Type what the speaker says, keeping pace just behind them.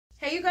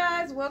Hey you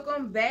guys,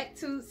 welcome back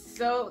to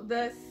Sow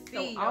the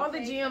Seed. So all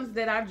the gems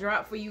that I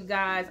dropped for you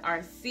guys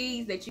are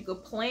seeds that you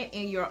could plant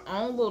in your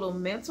own little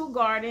mental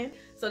garden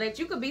so that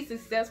you could be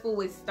successful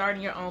with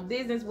starting your own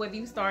business, whether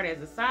you start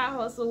as a side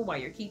hustle while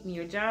you're keeping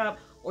your job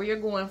or you're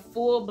going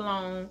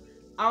full-blown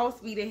all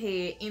speed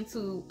ahead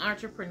into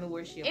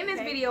entrepreneurship. In this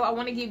video, I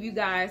want to give you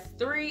guys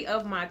 3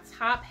 of my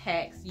top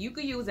hacks you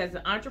could use as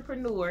an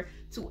entrepreneur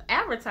to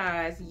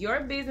advertise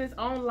your business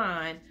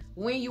online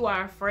when you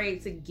are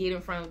afraid to get in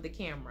front of the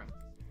camera.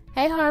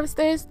 Hey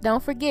harvesters,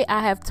 don't forget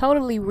I have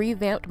totally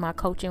revamped my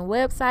coaching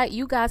website.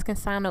 You guys can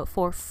sign up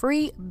for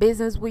free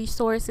business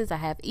resources. I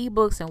have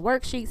ebooks and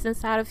worksheets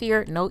inside of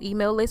here. No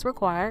email list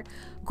required.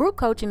 Group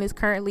coaching is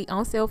currently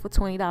on sale for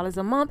 $20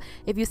 a month.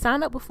 If you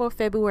sign up before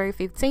February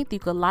 15th, you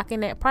could lock in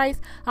that price.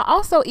 I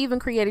also even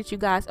created you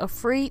guys a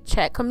free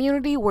chat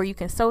community where you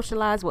can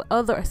socialize with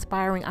other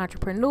aspiring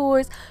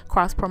entrepreneurs,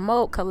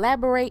 cross-promote,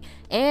 collaborate,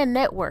 and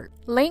network.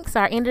 Links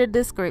are in the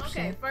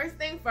description. Okay, first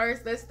thing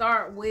first, let's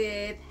start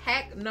with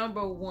hack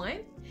number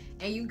 1.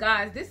 And you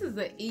guys, this is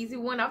an easy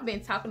one. I've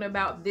been talking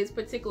about this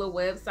particular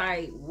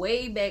website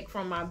way back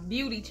from my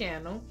beauty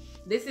channel.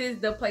 This is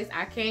the place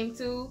I came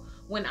to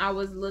when I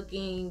was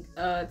looking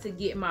to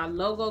get my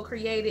logo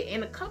created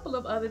and a couple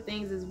of other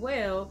things as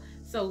well.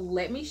 So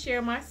let me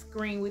share my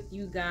screen with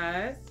you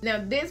guys.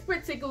 Now this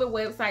particular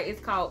website is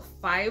called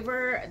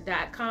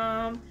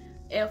Fiverr.com,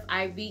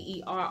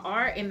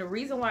 Fiverr, and the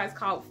reason why it's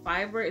called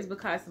Fiverr is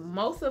because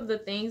most of the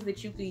things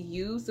that you could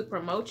use to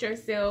promote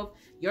yourself,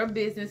 your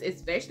business,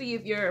 especially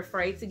if you're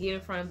afraid to get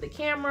in front of the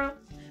camera,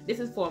 this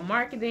is for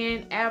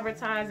marketing,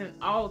 advertising,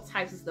 all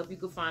types of stuff you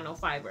can find on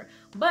Fiverr.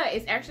 But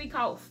it's actually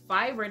called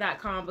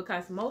Fiverr.com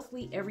because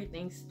mostly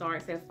everything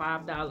starts at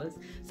 $5.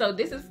 So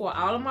this is for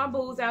all of my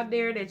boos out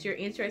there that you're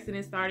interested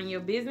in starting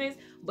your business,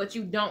 but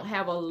you don't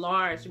have a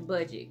large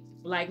budget.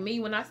 Like me,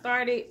 when I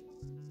started,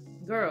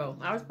 girl,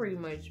 I was pretty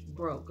much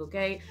broke,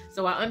 okay?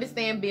 So I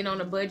understand being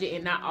on a budget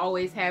and not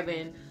always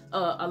having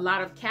a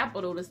lot of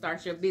capital to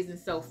start your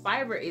business. So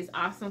Fiverr is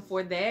awesome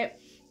for that.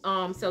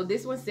 So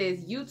this one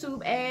says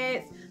YouTube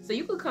ads. So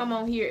you could come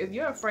on here if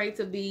you're afraid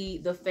to be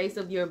the face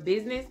of your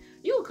business.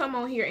 You will come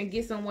on here and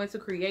get someone to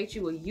create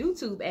you a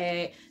YouTube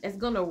ad that's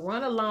gonna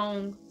run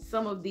along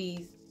some of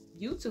these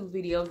YouTube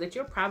videos that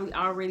you're probably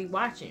already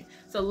watching.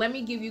 So let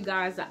me give you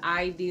guys an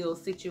ideal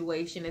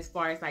situation as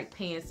far as like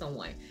paying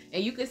someone.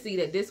 And you can see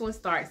that this one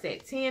starts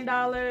at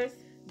 $10.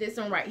 This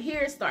one right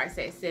here starts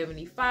at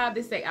 $75.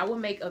 They say I will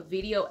make a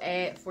video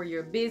ad for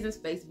your business,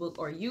 Facebook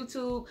or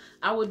YouTube.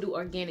 I will do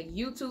organic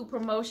YouTube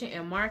promotion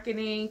and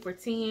marketing for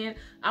 $10.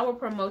 I will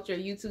promote your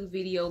YouTube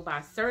video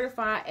by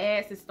certified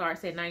ads. It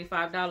starts at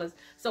 $95.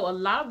 So a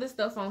lot of the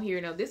stuff on here,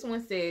 now this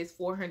one says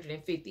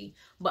 $450,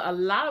 but a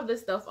lot of the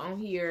stuff on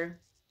here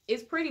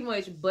is pretty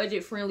much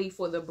budget friendly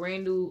for the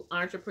brand new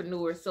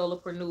entrepreneur,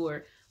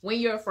 solopreneur, when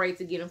you're afraid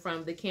to get in front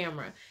of the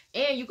camera.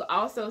 And you can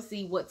also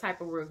see what type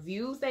of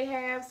reviews they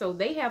have. So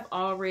they have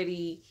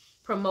already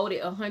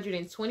promoted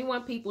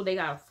 121 people. They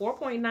got a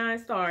 4.9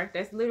 stars.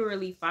 That's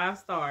literally 5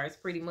 stars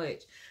pretty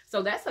much.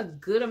 So that's a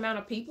good amount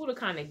of people to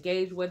kind of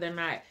gauge whether or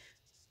not,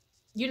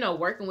 you know,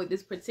 working with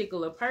this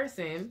particular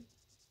person,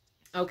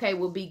 okay,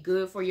 will be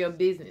good for your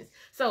business.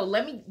 So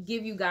let me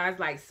give you guys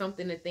like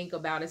something to think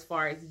about as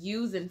far as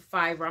using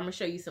Fiverr. I'm gonna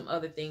show you some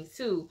other things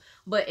too.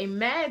 But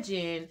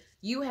imagine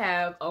you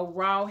have a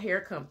raw hair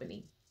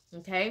company,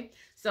 okay?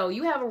 So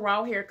you have a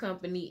raw hair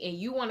company and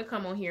you want to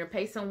come on here and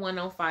pay someone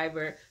on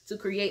Fiverr to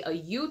create a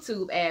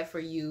YouTube ad for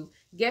you.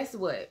 Guess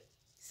what?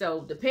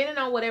 So depending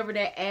on whatever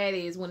that ad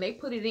is, when they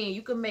put it in,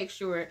 you can make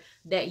sure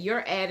that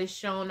your ad is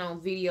shown on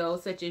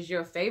videos such as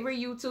your favorite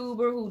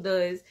YouTuber who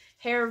does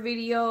hair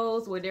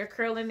videos where they're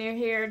curling their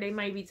hair. They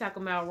might be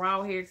talking about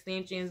raw hair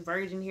extensions,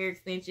 virgin hair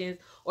extensions,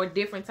 or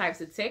different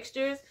types of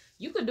textures.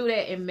 You could do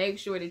that and make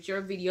sure that your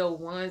video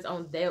runs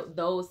on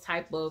those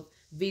type of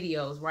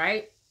videos,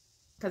 right?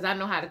 Because I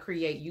know how to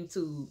create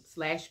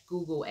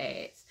YouTube/Google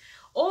ads.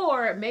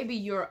 Or maybe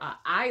you're an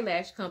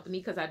eyelash company,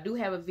 because I do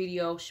have a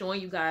video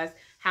showing you guys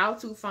how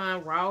to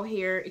find raw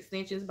hair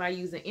extensions by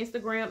using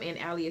Instagram and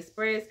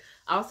AliExpress.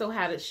 Also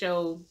how to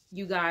show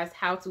you guys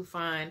how to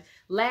find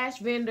lash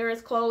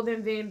vendors,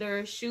 clothing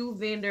vendors, shoe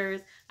vendors.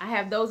 I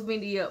have those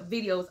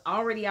videos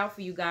already out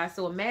for you guys.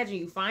 So imagine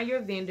you find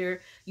your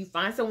vendor, you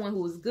find someone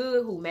who is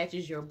good, who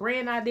matches your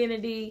brand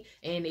identity,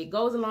 and it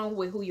goes along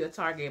with who your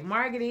target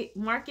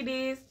market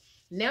is.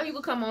 Now you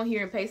can come on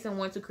here and pay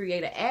someone to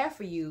create an ad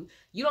for you.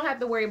 You don't have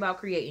to worry about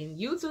creating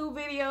YouTube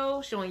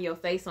videos, showing your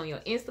face on your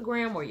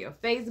Instagram or your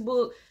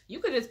Facebook. You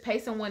could just pay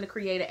someone to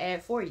create an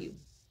ad for you.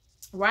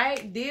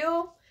 Right?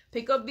 Deal?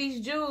 Pick up these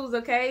jewels,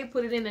 okay?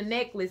 Put it in a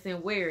necklace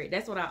and wear it.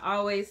 That's what I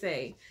always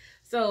say.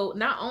 So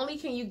not only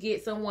can you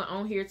get someone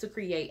on here to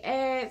create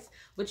ads,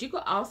 but you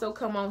could also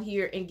come on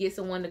here and get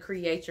someone to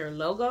create your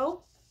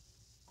logo.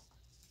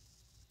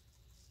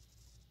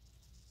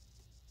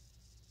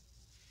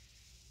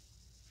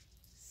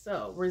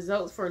 So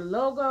results for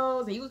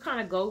logos, and you can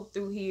kind of go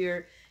through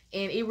here,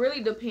 and it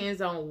really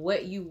depends on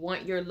what you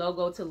want your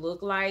logo to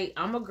look like.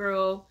 I'm a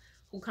girl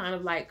who kind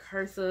of like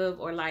cursive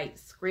or like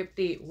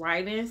scripted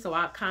writing. So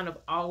I kind of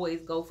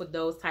always go for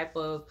those type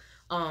of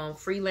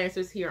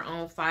freelancers here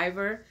on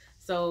Fiverr.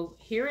 So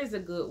here is a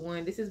good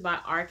one. This is by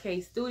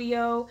RK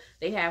Studio.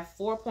 They have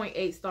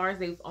 4.8 stars.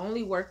 They've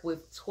only worked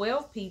with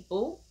 12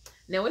 people.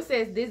 Now it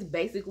says this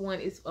basic one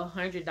is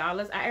 $100.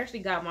 I actually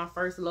got my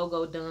first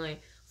logo done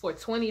for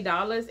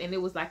 $20, and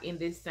it was like in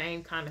this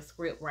same kind of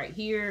script right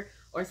here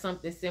or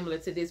something similar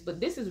to this, but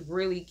this is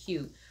really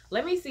cute.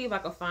 Let me see if I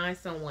can find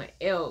someone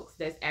else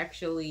that's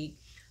actually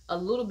a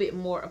little bit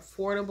more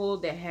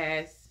affordable that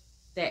has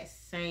that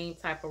same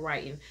type of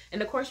writing.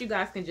 And of course you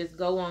guys can just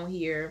go on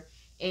here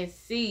and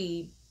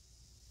see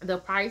the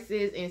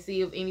prices and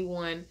see if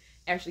anyone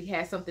actually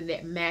has something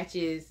that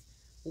matches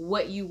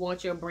what you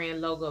want your brand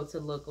logo to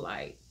look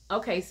like.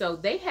 Okay, so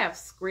they have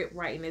script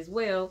writing as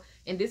well,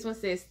 and this one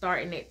says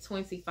starting at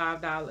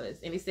 $25,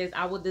 and it says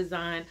I will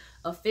design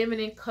a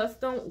feminine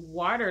custom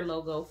water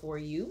logo for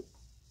you.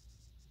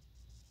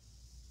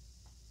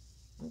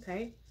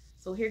 Okay,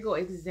 so here go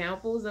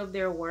examples of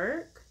their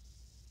work.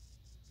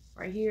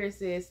 Right here it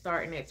says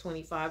starting at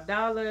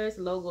 $25,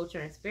 logo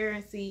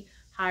transparency,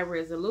 high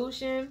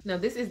resolution. Now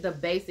this is the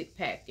basic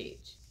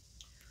package.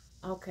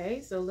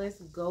 Okay, so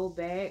let's go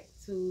back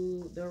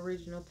to the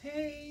original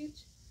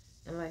page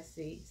and let's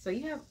see. So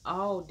you have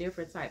all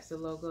different types of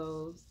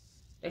logos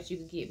that you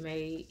can get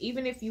made.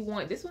 Even if you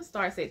want, this one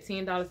starts at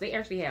 $10. They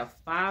actually have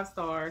 5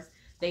 stars.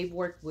 They've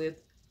worked with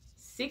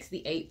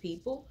 68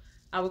 people.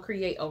 I will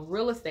create a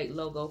real estate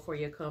logo for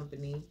your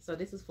company. So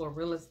this is for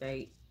real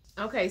estate.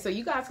 Okay, so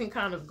you guys can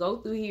kind of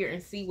go through here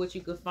and see what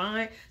you could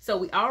find. So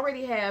we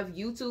already have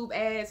YouTube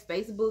ads,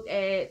 Facebook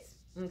ads,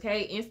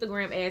 okay,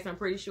 Instagram ads. I'm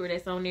pretty sure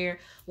that's on there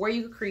where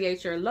you can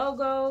create your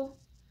logo.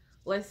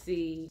 Let's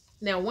see.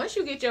 Now, once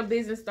you get your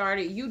business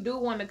started, you do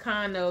want to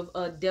kind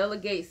of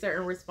delegate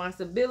certain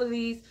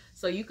responsibilities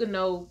so you can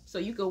know, so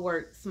you can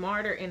work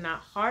smarter and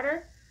not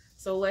harder.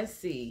 So let's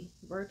see.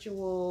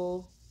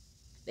 Virtual.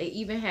 They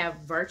even have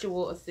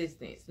virtual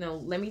assistants. Now,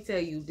 let me tell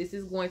you, this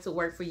is going to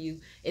work for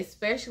you,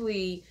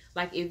 especially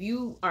like if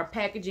you are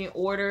packaging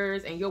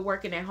orders and you're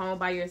working at home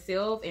by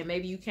yourself and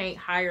maybe you can't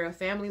hire a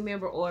family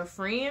member or a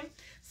friend.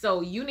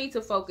 So you need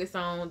to focus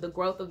on the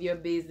growth of your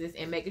business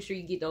and making sure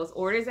you get those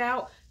orders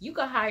out. You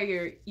can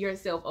hire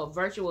yourself a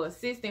virtual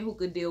assistant who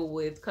could deal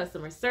with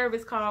customer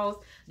service calls.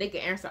 They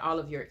can answer all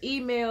of your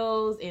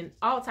emails and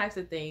all types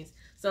of things.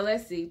 So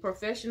let's see,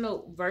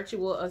 professional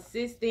virtual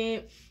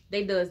assistant.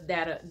 They does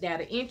data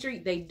entry.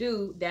 They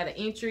do data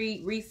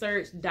entry,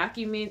 research,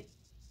 document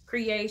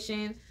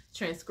creation,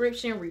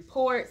 transcription,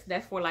 reports.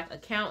 That's for like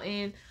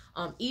accounting,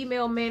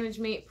 email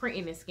management,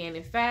 printing and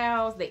scanning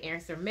files. They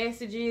answer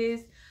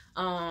messages,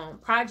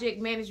 project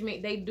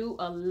management. They do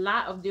a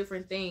lot of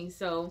different things.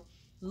 So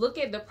look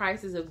at the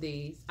prices of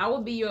these. I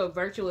will be your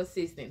virtual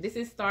assistant. This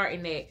is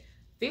starting at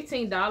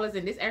 $15,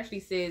 and this actually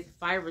says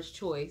Fiverr's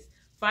Choice.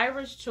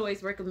 Fiverr's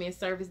Choice recommends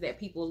service that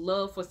people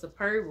love for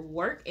superb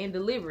work and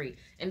delivery.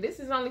 And this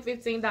is only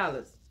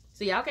 $15.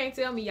 So y'all can't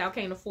tell me y'all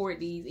can't afford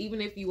these,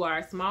 even if you are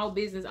a small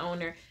business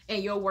owner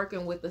and you're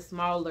working with a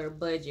smaller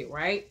budget,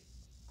 right?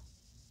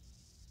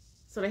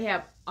 So they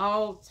have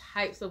all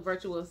types of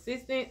virtual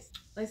assistants.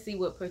 Let's see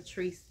what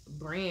Patrice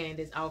Brand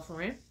is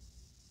offering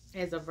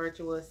as a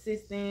virtual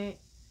assistant.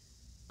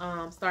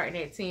 Starting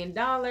at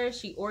 $10.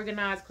 She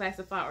organize,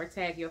 classify, or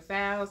tag your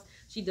files.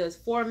 She does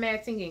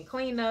formatting and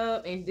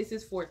cleanup, and this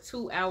is for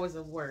 2 hours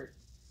of work.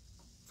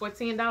 For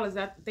 $10,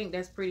 I think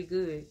that's pretty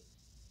good.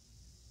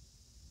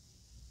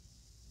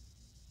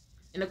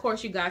 And of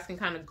course, you guys can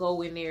kind of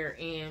go in there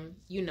and,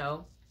 you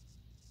know,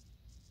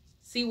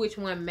 see which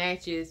one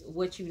matches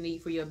what you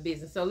need for your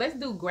business. So let's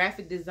do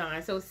graphic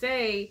design. So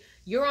say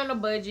you're on a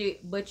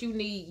budget, but you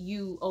need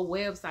a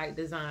website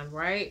design,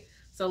 right?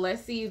 So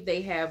let's see if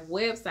they have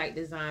website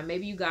design.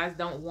 Maybe you guys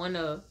don't want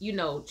to, you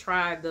know,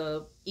 try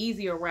the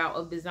easier route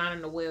of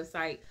designing a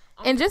website.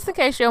 And just in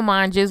case your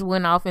mind just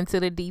went off into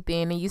the deep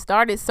end and you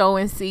started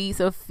sowing seeds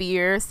of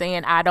fear,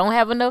 saying, I don't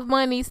have enough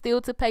money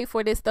still to pay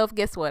for this stuff,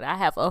 guess what? I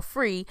have a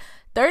free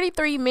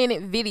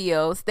 33-minute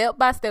video,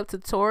 step-by-step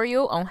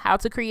tutorial on how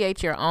to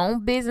create your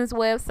own business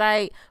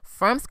website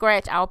from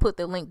scratch. I'll put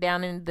the link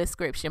down in the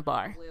description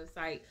bar.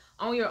 Website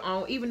on your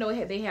own, even though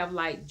they have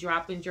like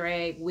drop and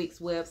drag Wix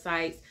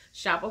websites.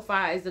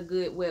 Shopify is a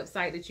good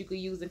website that you could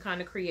use and kind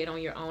of create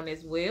on your own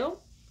as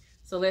well.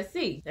 So let's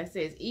see. That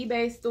says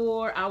eBay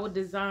store. I will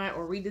design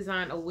or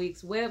redesign a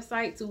Wix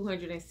website.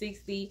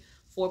 260,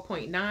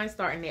 4.9,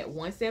 starting at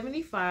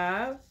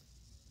 $175.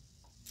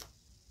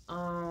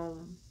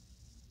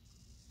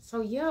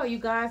 So yeah, you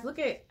guys, look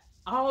at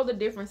all the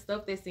different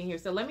stuff that's in here.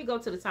 So let me go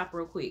to the top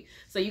real quick.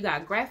 So you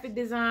got graphic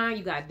design,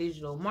 you got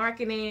digital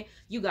marketing,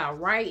 you got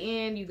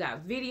writing, you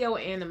got video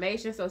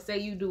animation. So say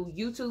you do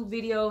YouTube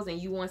videos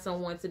and you want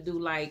someone to do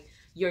like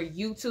your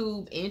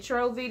YouTube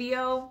intro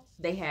video,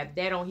 they have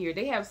that on here.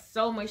 They have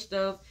so much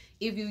stuff.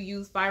 If you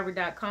use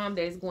Fiverr.com,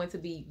 that is going to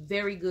be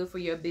very good for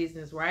your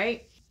business,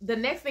 right? The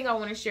next thing I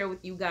want to share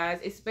with you guys,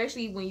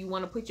 especially when you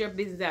want to put your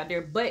business out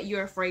there, but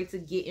you're afraid to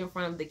get in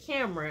front of the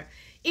camera,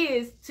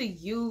 is to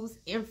use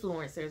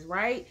influencers,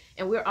 right?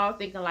 And we're all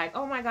thinking like,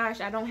 oh my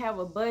gosh, I don't have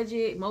a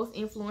budget. Most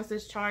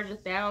influencers charge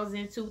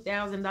 $1,000,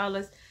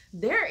 $2,000.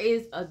 There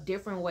is a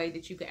different way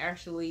that you can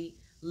actually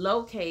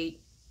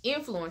locate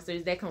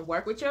influencers that can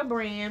work with your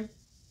brand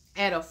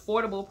at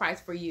affordable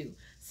price for you.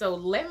 So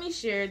let me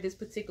share this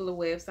particular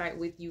website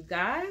with you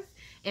guys.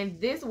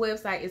 And this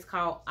website is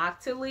called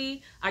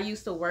Octoly. I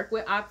used to work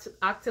with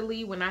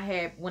Octoly when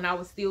I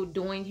was still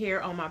doing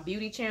hair on my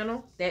beauty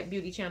channel. That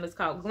beauty channel is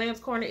called Glam's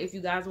Corner. If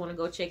you guys want to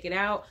go check it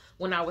out.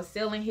 When I was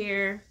selling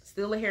hair,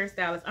 still a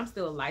hairstylist. I'm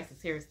still a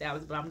licensed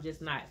hairstylist, but I'm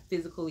just not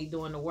physically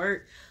doing the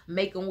work,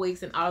 making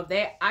wigs and all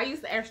that. I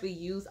used to actually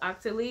use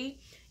Octoly,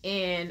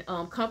 and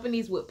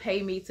companies would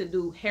pay me to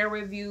do hair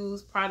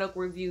reviews, product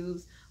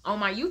reviews on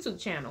my YouTube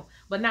channel.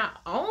 But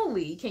not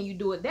only can you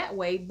do it that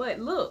way, but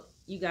look,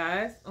 you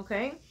guys,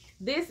 okay,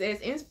 this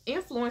is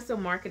influencer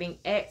marketing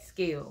at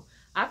scale.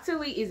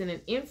 Octoly is an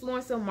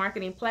influencer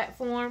marketing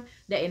platform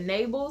that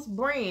enables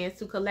brands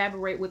to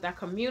collaborate with our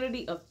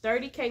community of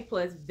 30K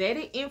plus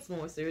vetted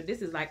influencers.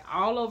 This is like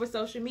all over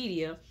social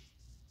media,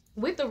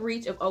 with a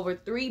reach of over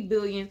 3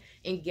 billion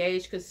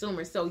engaged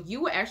consumers. So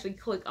you will actually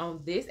click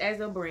on this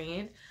as a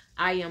brand.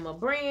 I am a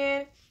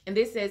brand. And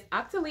this says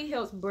Octoly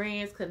helps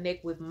brands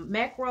connect with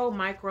macro,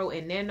 micro,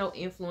 and nano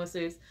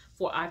influencers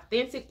for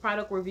authentic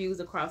product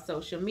reviews across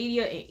social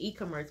media and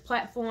e-commerce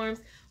platforms.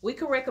 We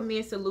can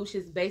recommend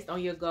solutions based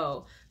on your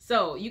goal.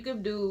 So you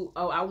can do,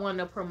 oh, I want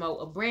to promote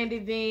a brand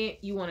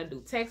event, you want to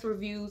do text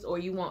reviews, or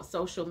you want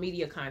social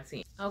media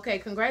content. Okay,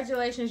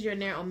 congratulations, you're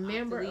now a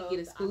member. You get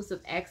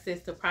exclusive access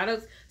to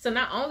products. So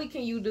not only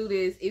can you do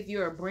this if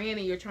you're a brand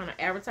and you're trying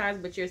to advertise,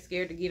 but you're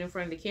scared to get in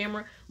front of the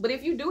camera, but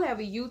if you do have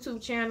a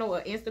YouTube channel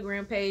or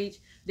Instagram page,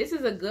 this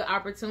is a good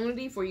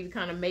opportunity for you to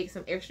kind of make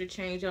some extra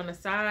change on the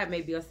side,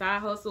 maybe a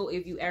side hustle.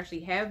 If you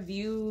actually have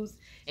views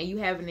and you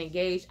have an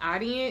engaged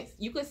audience,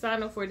 you could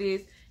sign up for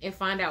this and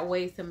find out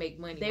ways to make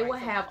money. They will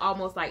have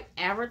almost like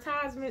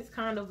advertisements,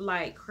 kind of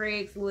like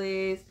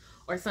Craigslist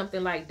or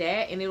something like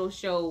that, and it'll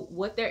show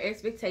what their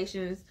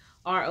expectations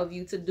are of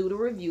you to do the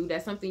review.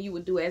 That's something you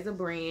would do as a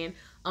brand.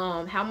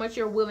 How much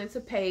you're willing to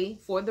pay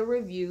for the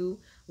review,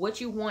 what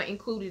you want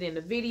included in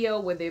the video,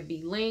 whether it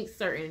be links,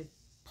 certain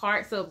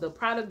parts of the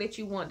product that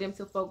you want them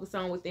to focus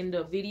on within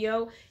the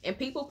video, and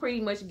people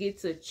pretty much get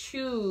to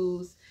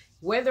choose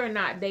whether or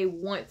not they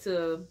want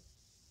to,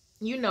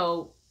 you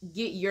know,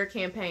 get your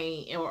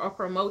campaign or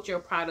promote your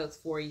products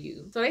for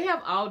you. So they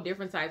have all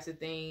different types of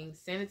things: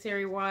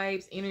 sanitary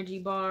wipes, energy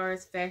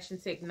bars, fashion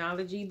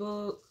technology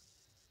book,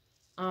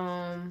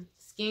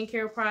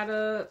 skincare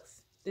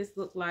products. This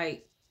look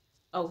like,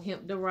 oh,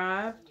 hemp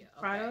derived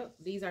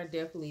product. These are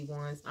definitely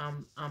ones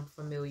I'm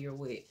familiar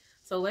with.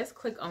 So let's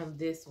click on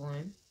this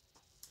one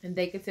and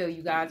they can tell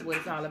you guys what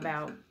it's all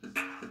about.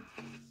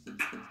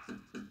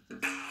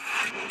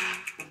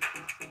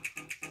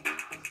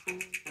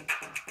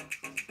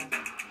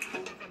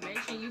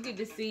 You get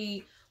to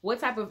see what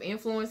type of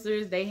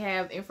influencers they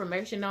have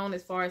information on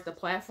as far as the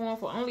platform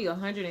for only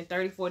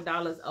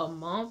 $134 a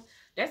month.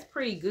 That's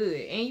pretty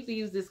good. And you can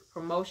use this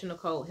promotional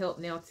code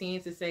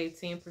HELPNOW10 to save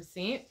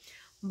 10%.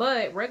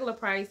 But regular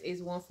price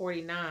is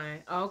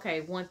 $149.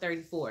 Okay,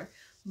 $134.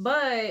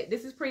 But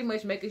this is pretty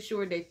much making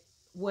sure that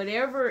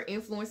whatever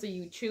influencer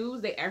you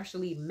choose, they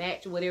actually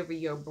match whatever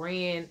your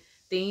brand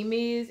theme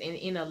is and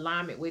in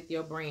alignment with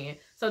your brand.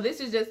 So this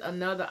is just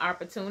another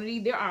opportunity.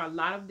 There are a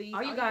lot of these.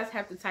 All you guys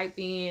have to type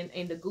in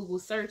the Google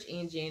search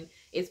engine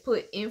is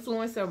put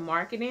influencer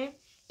marketing,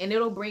 and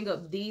it'll bring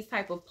up these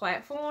type of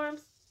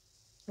platforms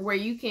where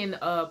you can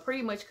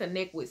pretty much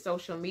connect with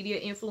social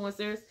media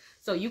influencers,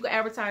 so you can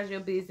advertise your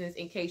business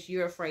in case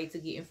you're afraid to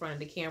get in front of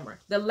the camera.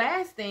 The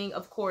last thing,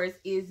 of course,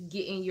 is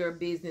getting your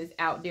business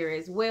out there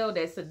as well.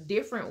 That's a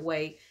different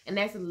way, and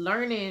that's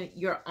learning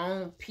your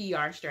own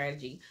PR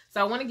strategy. So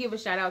I want to give a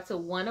shout out to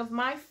one of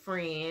my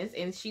friends,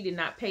 and she did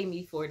not pay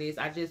me for this.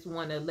 I just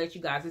want to let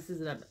you guys, this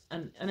is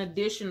an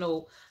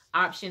additional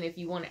option if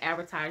you want to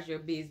advertise your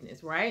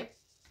business, right?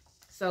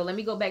 So let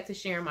me go back to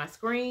sharing my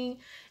screen.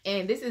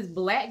 And this is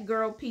Black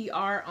Girl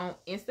PR on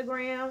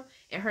Instagram.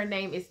 And her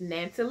name is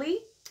Natalie.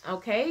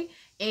 Okay.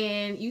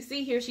 And you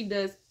see here she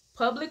does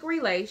public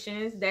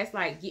relations. That's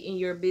like getting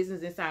your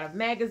business inside of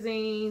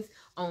magazines,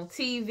 on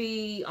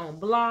TV, on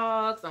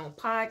blogs, on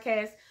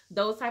podcasts,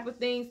 those type of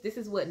things. This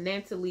is what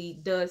Natalie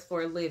does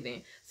for a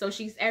living. So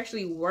she's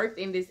actually worked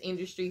in this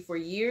industry for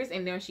years,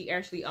 and now she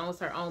actually owns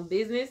her own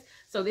business.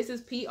 So this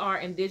is PR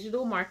and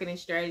digital marketing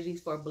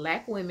strategies for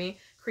Black women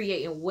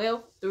creating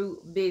wealth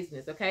through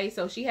business. Okay,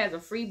 so she has a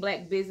free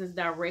Black business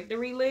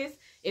directory list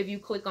if you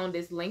click on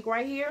this link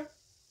right here.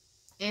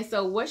 And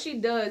so what she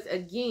does,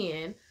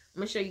 again, I'm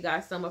gonna show you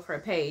guys some of her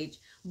page,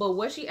 but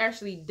what she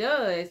actually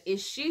does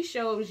is she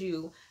shows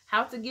you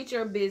how to get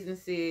your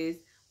businesses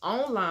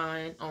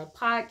online, on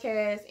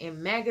podcasts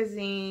and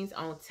magazines,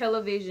 on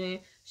television.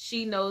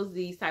 She knows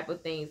these type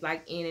of things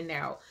like in and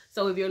out.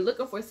 So if you're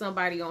looking for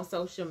somebody on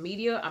social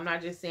media, I'm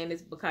not just saying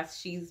this because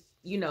she's,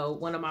 you know,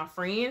 one of my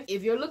friends.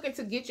 If you're looking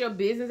to get your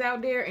business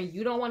out there and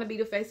you don't want to be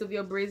the face of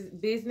your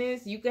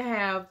business, you can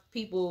have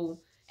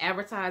people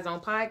advertise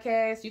on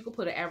podcasts. You can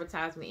put an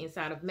advertisement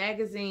inside of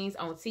magazines,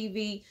 on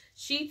TV.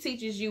 She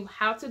teaches you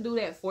how to do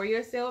that for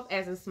yourself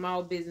as a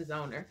small business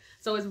owner.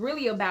 So it's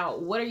really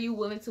about, what are you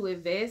willing to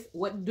invest?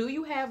 What do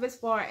you have as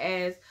far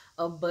as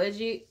a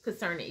budget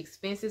concerning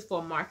expenses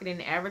for marketing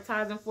and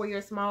advertising for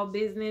your small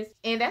business?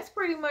 And that's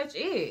pretty much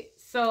it.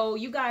 So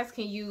you guys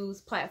can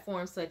use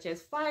platforms such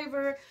as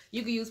Fiverr.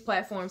 You can use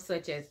platforms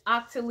such as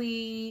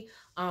Octoly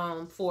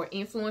for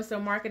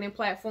influencer marketing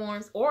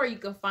platforms, or you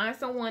can find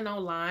someone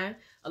online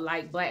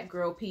like Black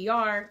Girl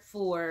PR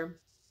for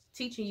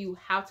teaching you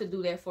how to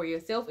do that for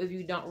yourself if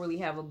you don't really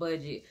have a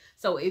budget.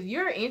 So if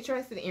you're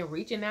interested in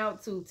reaching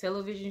out to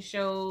television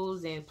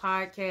shows and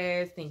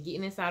podcasts and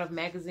getting inside of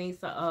magazines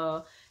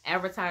to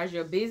advertise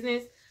your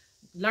business,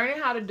 learning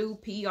how to do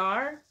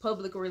PR,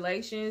 public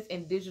relations,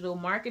 and digital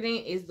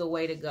marketing is the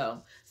way to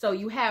go. So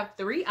you have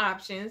 3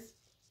 options: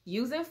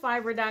 using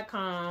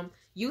Fiverr.com,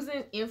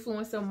 using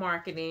influencer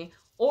marketing,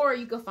 or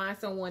you can find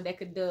someone that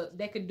could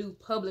do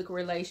public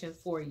relations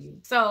for you.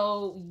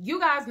 So you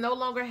guys no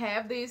longer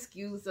have the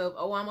excuse of,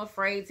 oh, I'm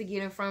afraid to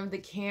get in front of the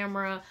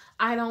camera.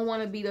 I don't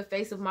want to be the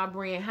face of my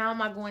brand. How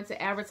am I going to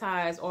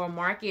advertise or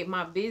market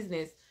my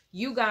business?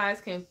 You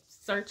guys can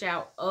search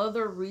out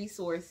other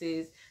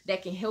resources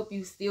that can help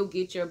you still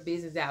get your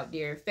business out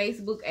there.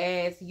 Facebook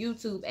ads,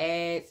 YouTube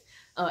ads,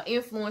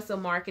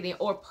 influencer marketing,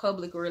 or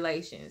public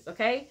relations.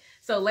 Okay,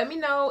 so let me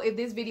know if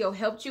this video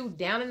helped you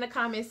down in the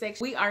comment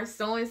section. We are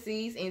sowing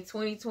seeds in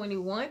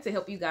 2021 to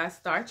help you guys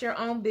start your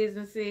own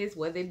businesses,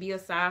 whether it be a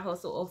side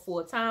hustle or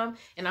full-time,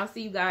 and I'll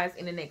see you guys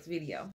in the next video.